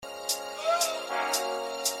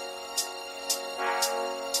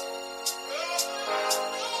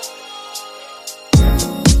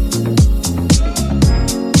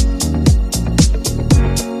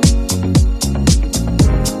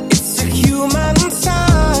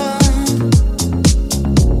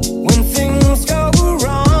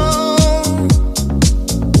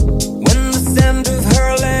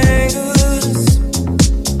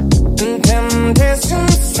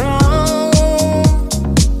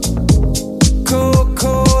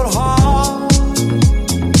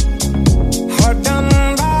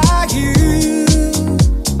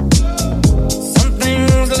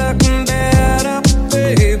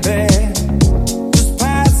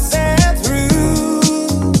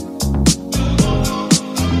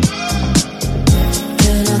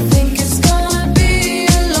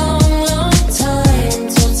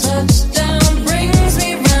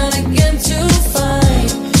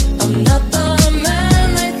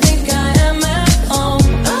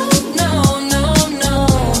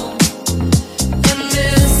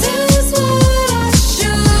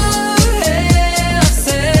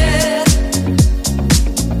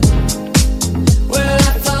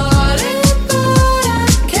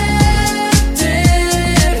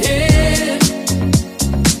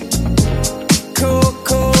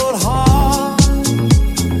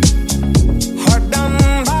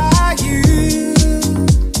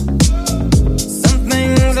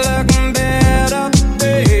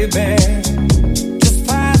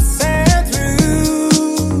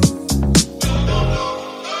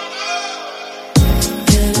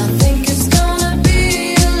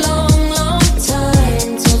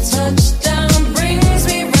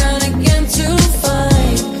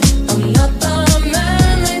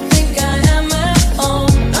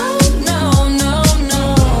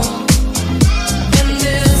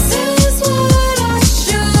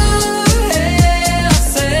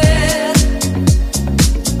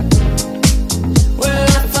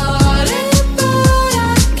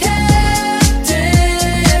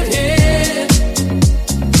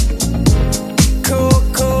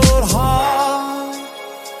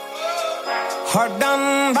hard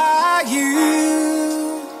done by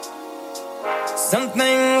you. Some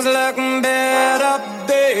things look better,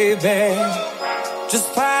 baby,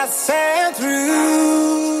 just passing through.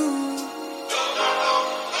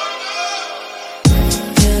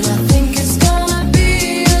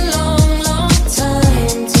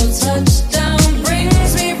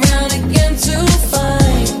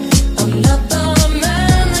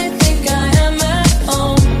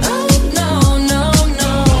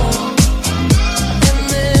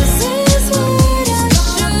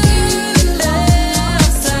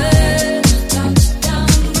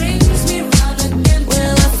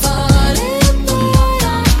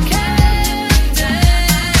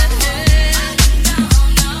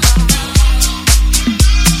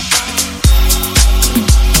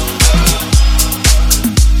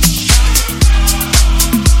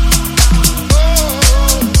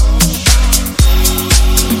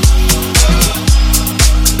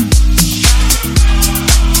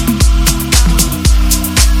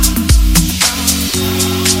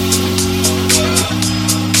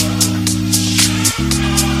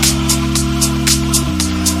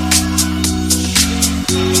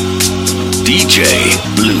 DJ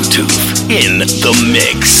Bluetooth in the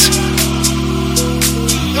mix.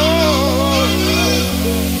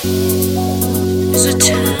 It's a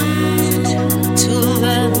time to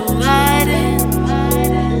let ride it.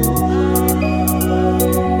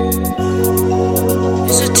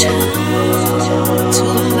 It's a time to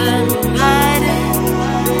let ride it.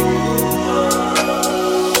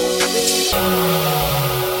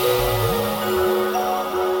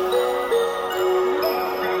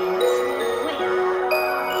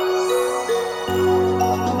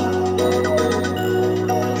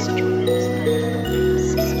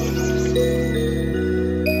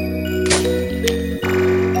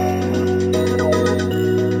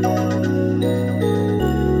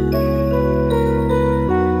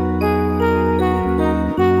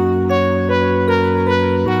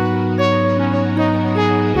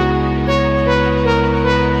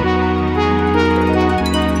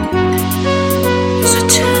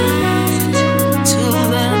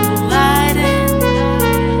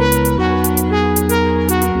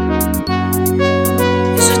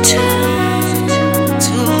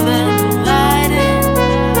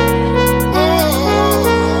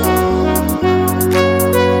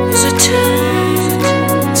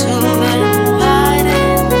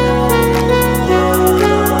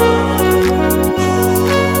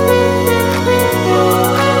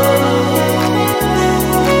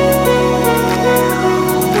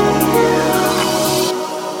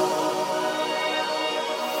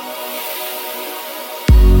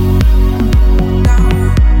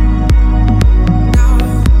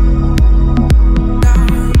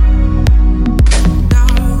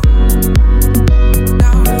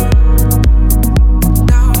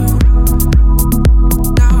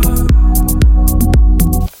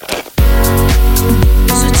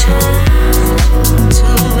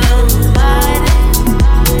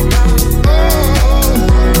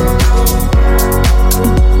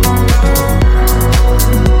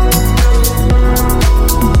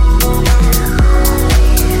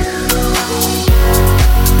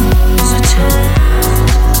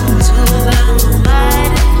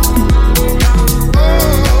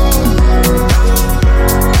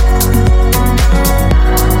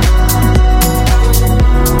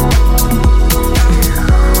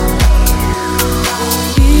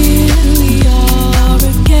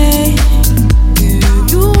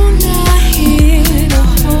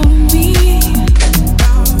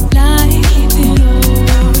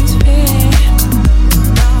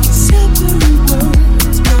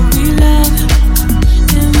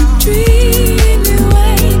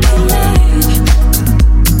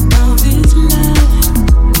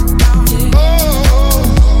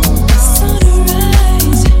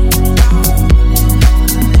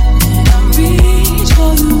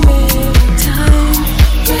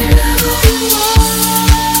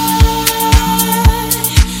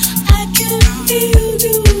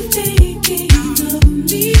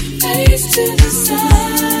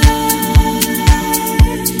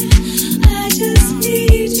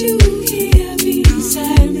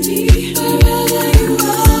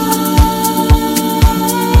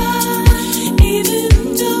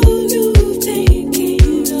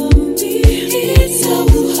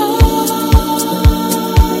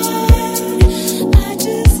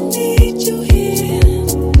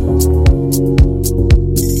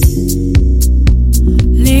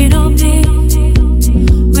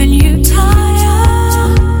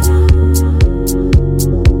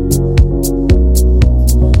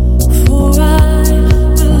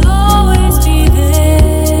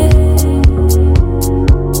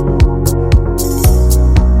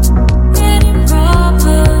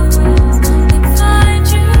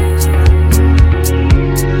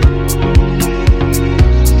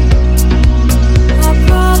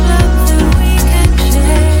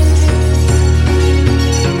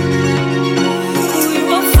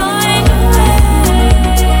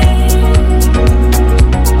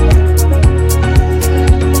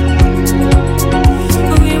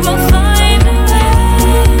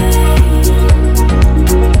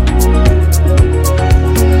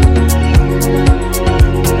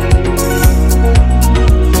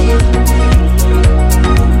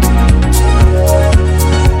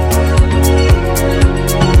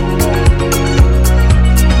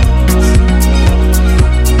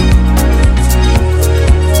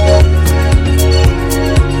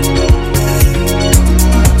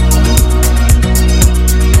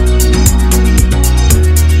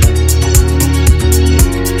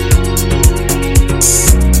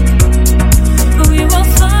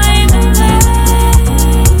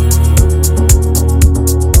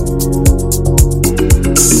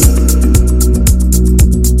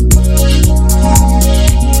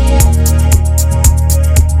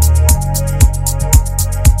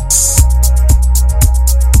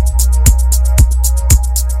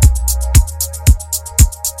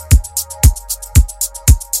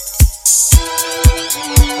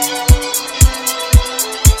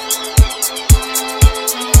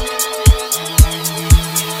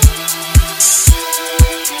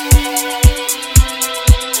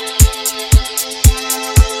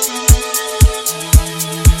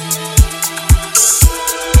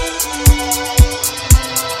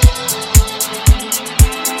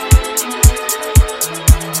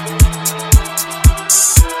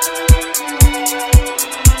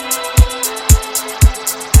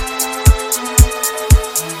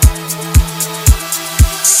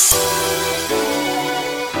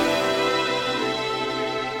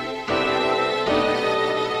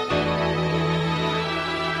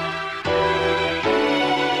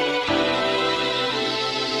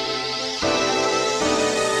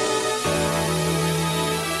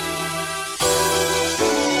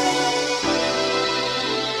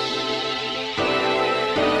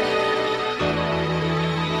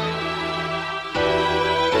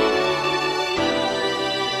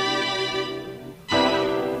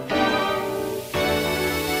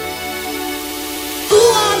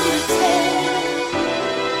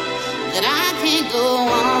 go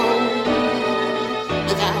on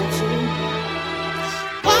without you.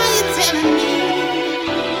 Why you telling me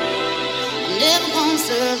I'm never gonna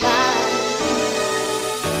survive?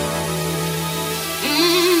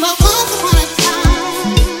 But once upon a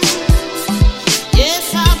time, yes,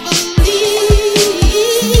 I believe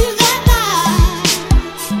that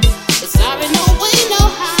but sorry, no way, no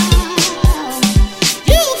how.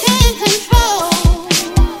 You can't control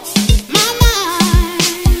my mind.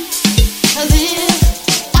 'Cause if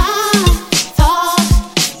I thought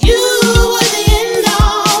you were the end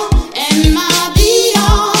all and my be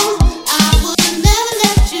all, I would never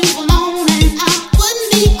let you alone, and I wouldn't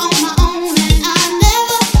be on my own, and I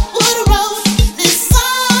never would have wrote this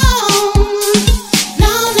song.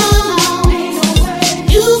 No, no, no,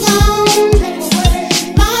 you gone take away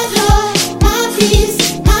my joy, my peace,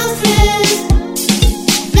 my strength.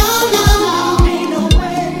 No, no, no,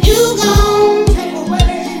 you gone take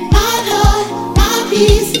away my joy, my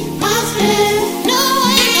peace, my strength. No,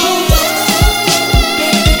 ain't no way.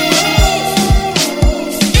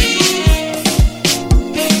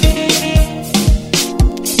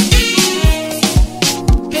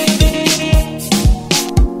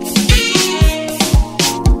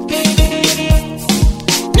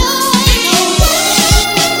 No, ain't no way. No, ain't no way.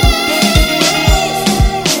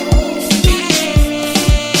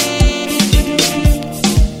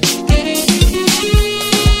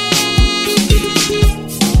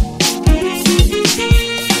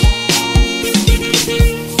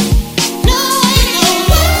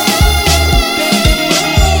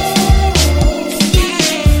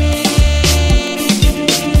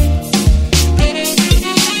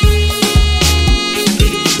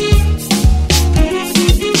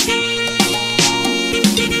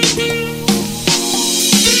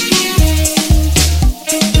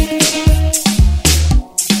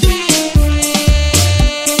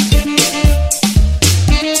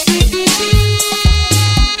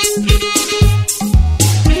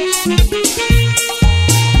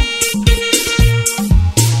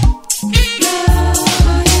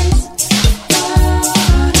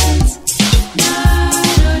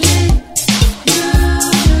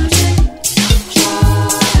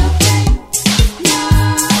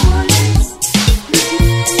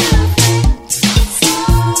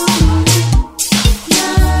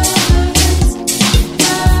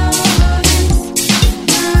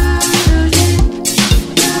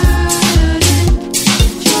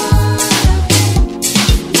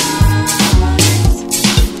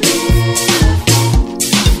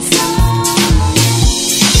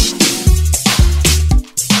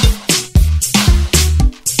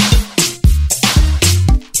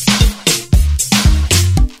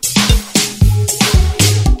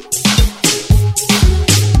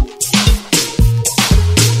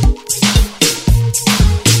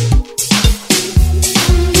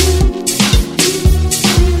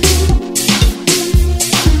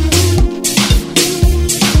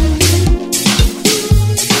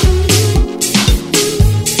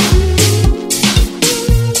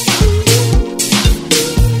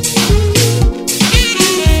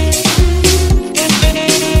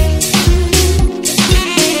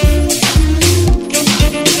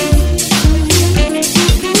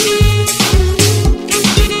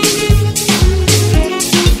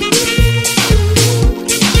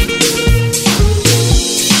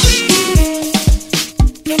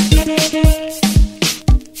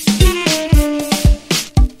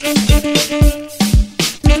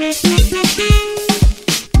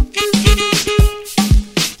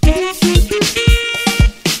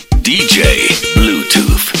 DJ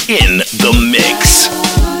Bluetooth in the mix.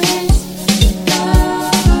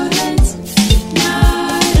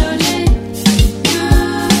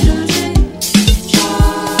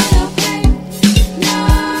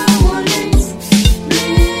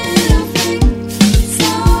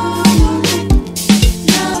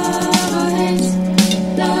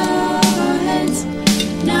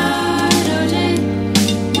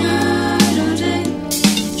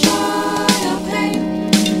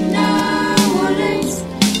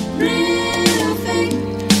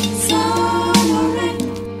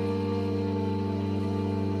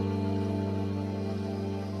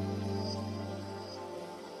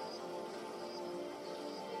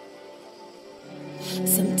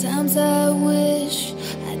 Sometimes I wish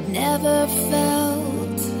I'd never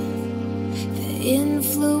felt the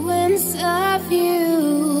influence of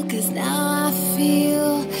you, 'cause now I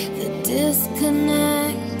feel the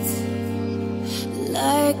disconnect,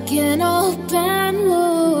 like an open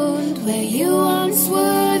wound where you once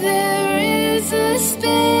were. There is a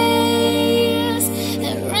space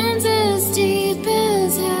that runs as deep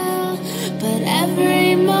as hell, but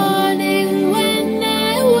every morning when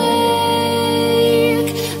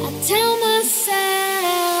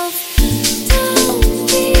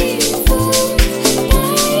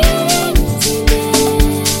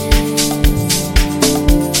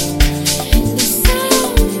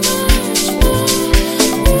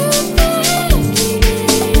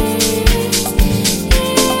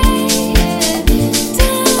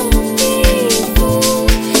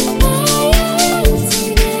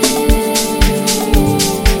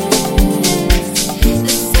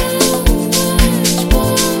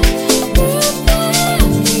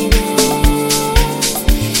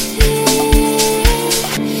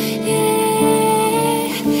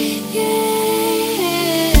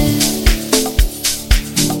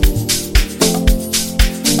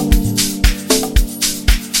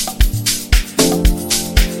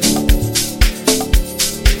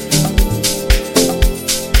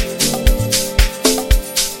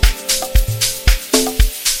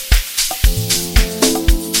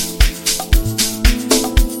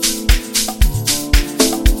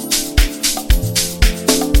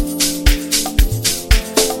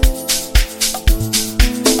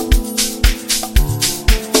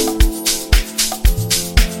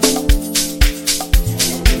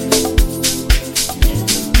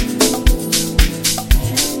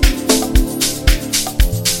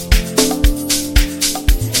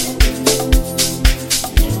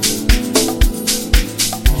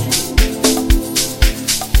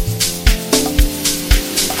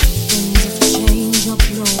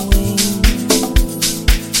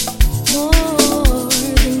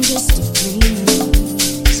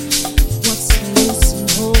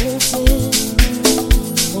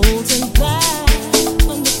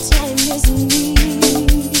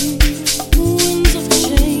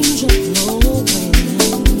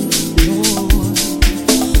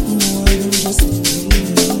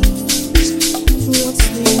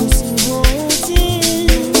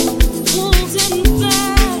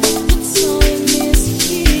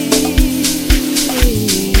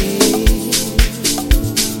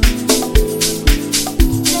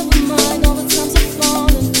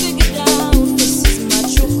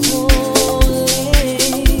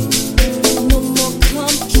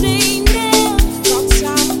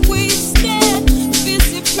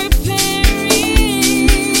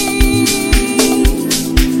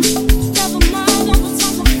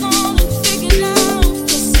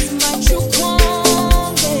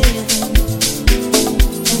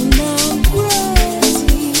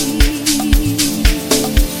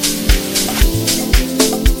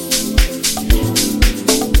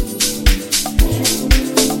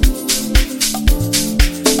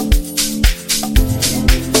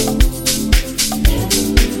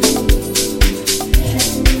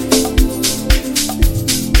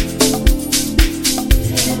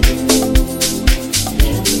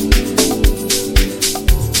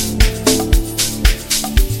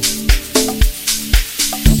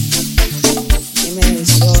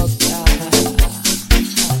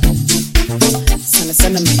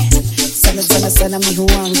sana mi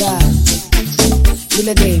huanga.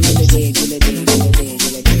 Gula day.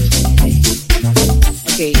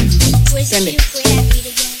 Okay, twende.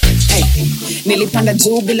 Hey, nilipanda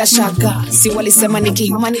juu bila shaka, si walisema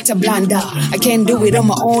nikihama nitablanda. I can't do it on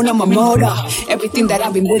my own, I'm a motor. Everything that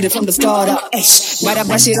I've been building from the start up. But I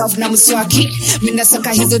brush it off na mswaki. Mina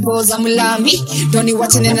saka hizo doors za mulami. Doni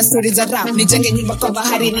watching in the stories za rap. Nijenge nyumba kwa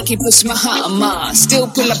bahari nikipush mahama. Still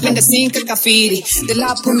pull up in the scene kakafiri. The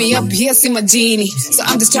Lord put me up here, see my genie. So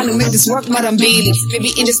I'm just trying to make this work marambili. Maybe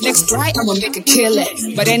in this next try I'ma make a kill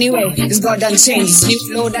it. But anyway, this God done changed. This new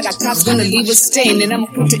flow that I cop's gonna leave a stain. And I'ma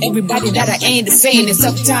prove to everybody that I ain't the same. And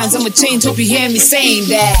sometimes I'ma change, hope you hear me saying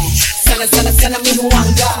that. Sana mi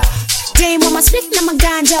huanga. Day mama speak na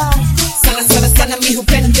maganja. Sana mi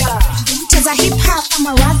hupenda. Cheza hip hop ama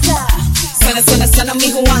raga. Sana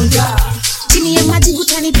mi huanga. Chini ya maji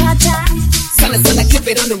hutanipata. Sana keep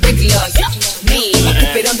it on the regular. Me,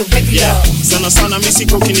 keep it on the regular. Sana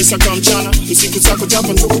misiko kinisaka mchana. Usiku zako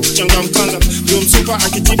japo ndugu kuchangamkanga. Ndio msupa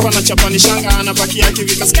akitipa na chapani shanga. Anabaki yake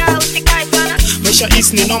vika skaa usikai sana. Maisha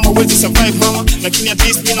is ni normal wezi survive mama. Lakini at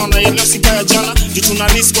least mina unaelewa sikaya jana. Jituna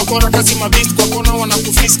risk kwa kora kazi mabist. Kwa kona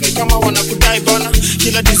wanakufrisk ni kama wanakudai bana.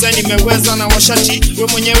 Kila design imeweza na washati. We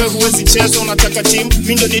mwenyewe huwezi cheza unataka team.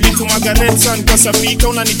 Mindo nilitumaga red sun kwa sapika.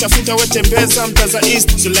 Unanitafuta wetembeza mtaza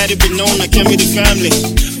east. So let it be known I came with the family.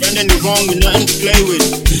 Brandon is wrong with nothing to play with.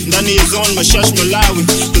 Ndani is on mashash malawi.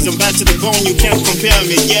 Cause I'm bad to the bone you can't compare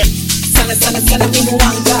me yet. Sana mi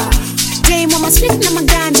huanga. Day mama speak na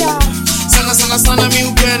maganja. Sana mi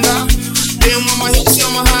upenda. Day mama hips ya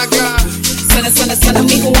mahaga. Sana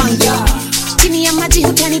mi huanga. Chini ya maji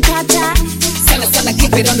hutanipata. Sana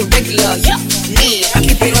keep it on the regular. Me, I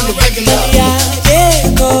keep it on the regular.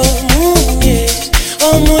 Yego munye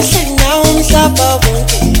omuhle na umhlaba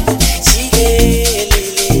wonke jikelele.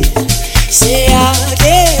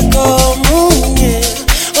 Yego munye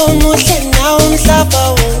omuhle na umhlaba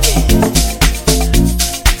wonke.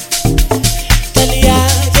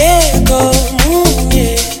 Yego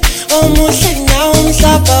munye omuhle na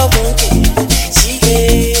umhlaba wonke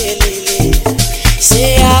jikelele.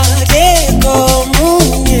 Yego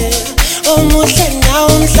munye omuhle na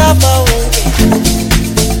umhlaba wonke.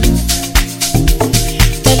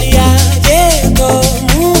 Yego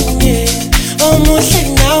munye omuhle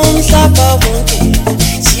na umhlaba wonke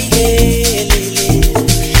jikelele.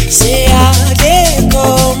 Yego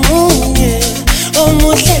munye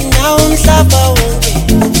omuhle na umhlaba wonke.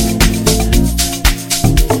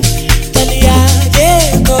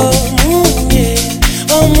 Yego munye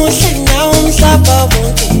omuhle na umhlaba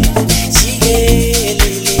wonke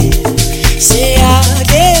jikelele.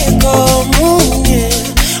 Yego munye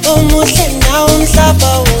omuhle na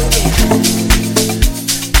umhlaba wonke.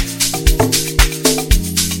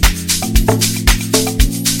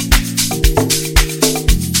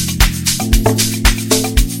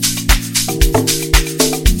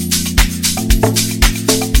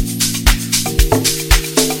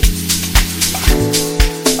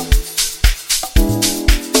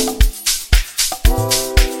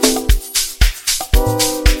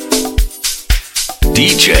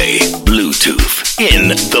 DJ Bluetooth in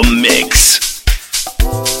the mix.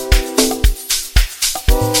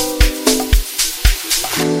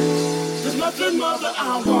 There's nothing more that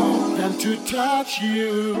I want than to touch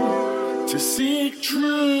you, to seek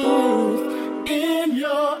truth in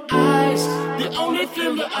your eyes. The only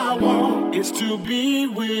thing that I want is to be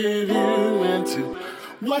with you and to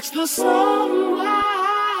watch the sunrise.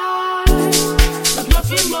 There's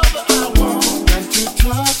nothing more that I want than to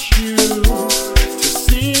touch you, to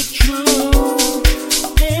see truth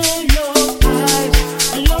in your eyes.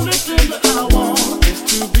 The only thing that I want is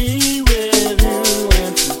to be with you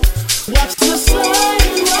and to watch the